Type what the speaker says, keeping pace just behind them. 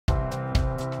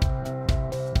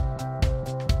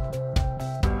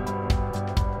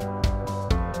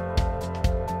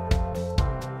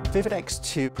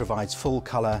Vivid-X2 provides full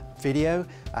color video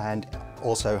and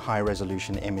also high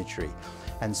resolution imagery.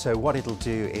 And so what it'll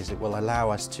do is it will allow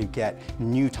us to get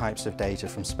new types of data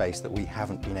from space that we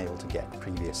haven't been able to get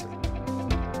previously.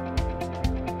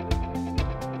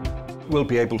 We'll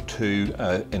be able to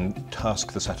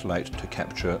task the satellite to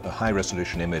capture a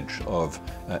high-resolution image of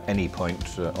any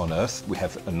point on Earth. We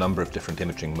have a number of different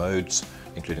imaging modes,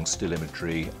 including still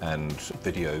imagery and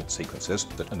video sequences,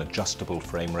 at an adjustable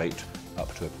frame rate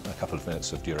up to a couple of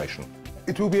minutes of duration.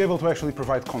 It will be able to actually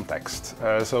provide context.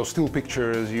 So still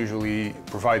pictures usually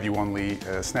provide you only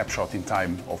a snapshot in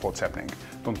time of what's happening.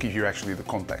 Don't give you actually the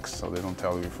context. So they don't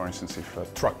tell you, for instance, if a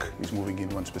truck is moving in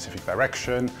one specific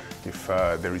direction, if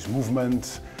there is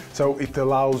movement. So it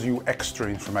allows you extra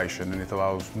information, and it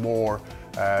allows more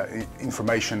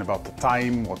information about the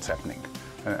time, what's happening.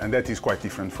 And that is quite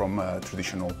different from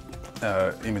traditional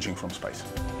imaging from space.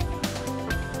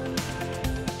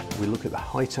 We look at the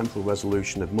high temporal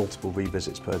resolution of multiple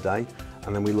revisits per day,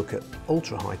 and then we look at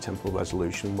ultra high temporal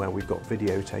resolution where we've got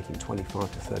video taking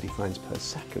 25 to 30 frames per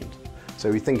second.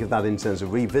 So we think of that in terms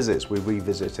of revisits. We're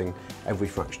revisiting every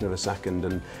fraction of a second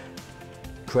and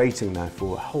creating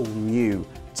therefore a whole new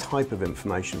type of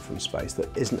information from space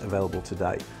that isn't available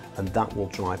today, and that will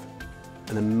drive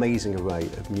an amazing array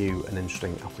of new and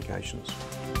interesting applications.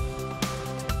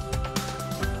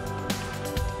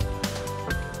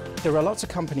 There are lots of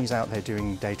companies out there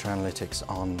doing data analytics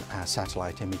on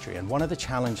satellite imagery, and one of the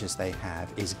challenges they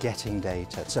have is getting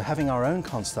data. So having our own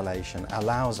constellation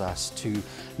allows us to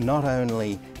not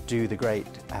only do the great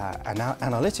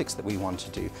analytics that we want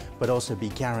to do, but also be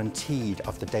guaranteed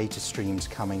of the data streams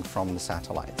coming from the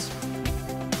satellites.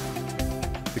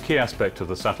 The key aspect of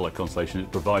the satellite constellation is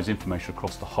it provides information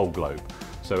across the whole globe.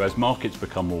 So as markets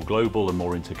become more global and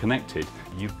more interconnected,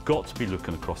 you've got to be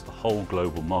looking across the whole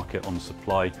global market on the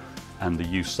supply and the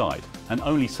use side. And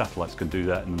only satellites can do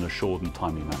that in an assured and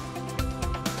timely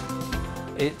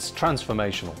manner. It's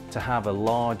transformational to have a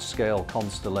large-scale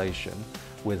constellation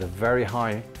with a very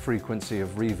high frequency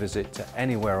of revisit to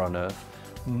anywhere on Earth,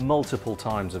 multiple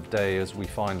times of day as we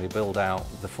finally build out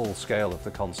the full scale of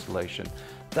the constellation.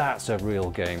 That's a real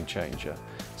game changer.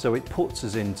 So it puts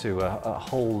us into a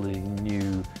wholly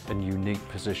new and unique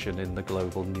position in the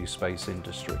global new space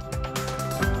industry.